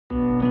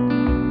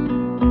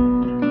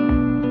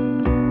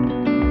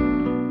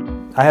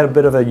I had a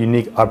bit of a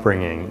unique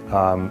upbringing.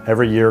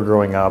 Every year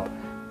growing up,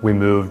 we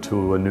moved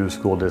to a new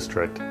school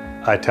district.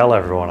 I tell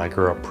everyone I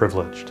grew up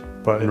privileged,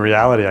 but in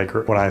reality,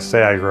 when I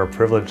say I grew up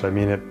privileged, I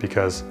mean it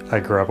because I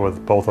grew up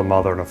with both a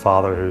mother and a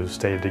father who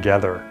stayed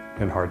together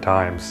in hard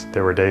times.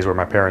 There were days where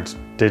my parents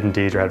didn't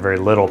eat or had very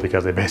little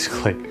because they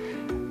basically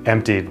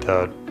emptied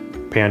the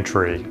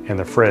pantry and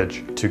the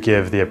fridge to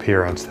give the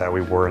appearance that we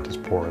weren't as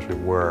poor as we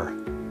were.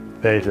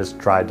 They just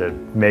tried to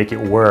make it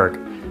work,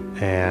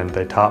 and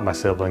they taught my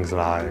siblings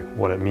and I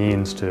what it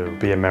means to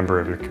be a member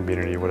of your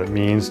community, what it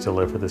means to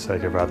live for the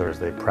sake of others.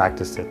 They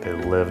practiced it, they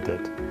lived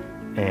it,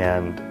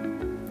 and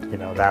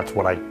that's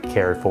what I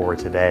carry forward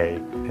today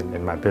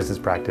in my business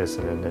practice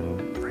and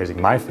in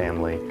raising my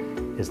family.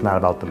 It's not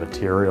about the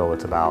material,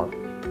 it's about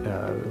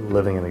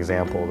living an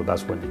example the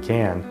best way you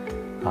can,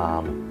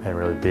 and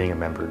really being a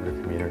member of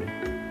your community.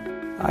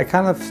 I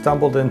kind of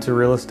stumbled into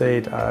real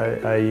estate.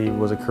 I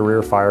was a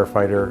career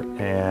firefighter,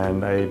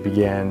 and I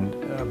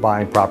began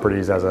buying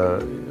properties as a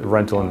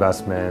rental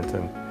investment,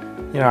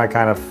 and I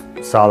kind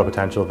of saw the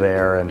potential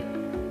there, and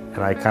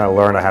I kind of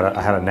learned I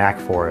had a knack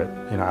for it.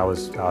 I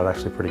was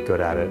actually pretty good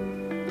at it,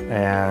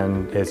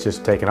 and it's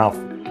just taken off.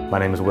 My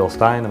name is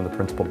Stein. I'm the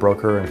principal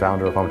broker and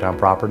founder of Hometown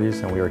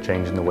Properties, and we are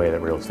changing the way that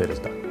real estate is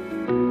done.